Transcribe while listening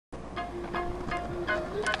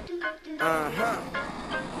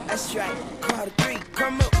That's right. Carter 3,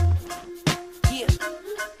 come up. Yeah.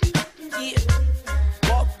 Yeah.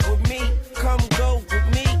 Walk with me, come go with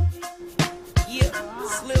me. Yeah.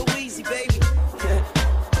 It's Lil Weezy, baby.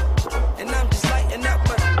 And I'm just lighting up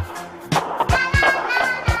my.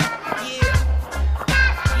 Yeah.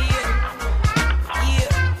 Yeah.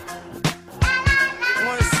 Yeah.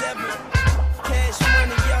 1-7. Cash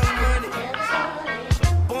money, young money.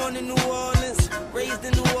 Born in New Orleans, raised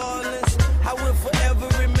in New Orleans. I will forever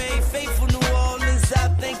remain faithful, New Orleans. I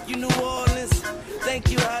thank you, New Orleans. Thank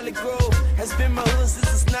you, Holly Grove. Has been my hood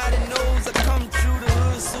since it's not a nose. I come through the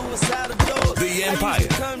hood, suicidal doors. The Empire. I used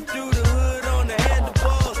to come through the hood on the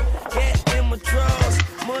handlebars. Hat in my drawers,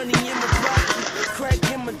 money in my pocket, crack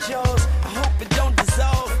in my jaws. I hope it don't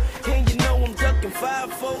dissolve. And you know I'm ducking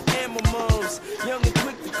 5-4 and my moms. Young and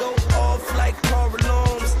quick to go off like car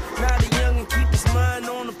alarms. Now the young and keep his mind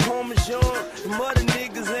on the Parmesan. The mother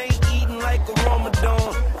niggas ain't eating like a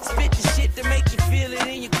Ramadan. Spit the shit to make you feel it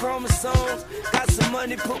in your chromosomes. Got some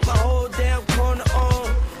money, put my whole damn corner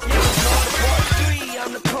on. Yeah, I'm on the part 3,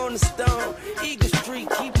 I'm the cornerstone. Eagle Street,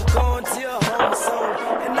 keep it going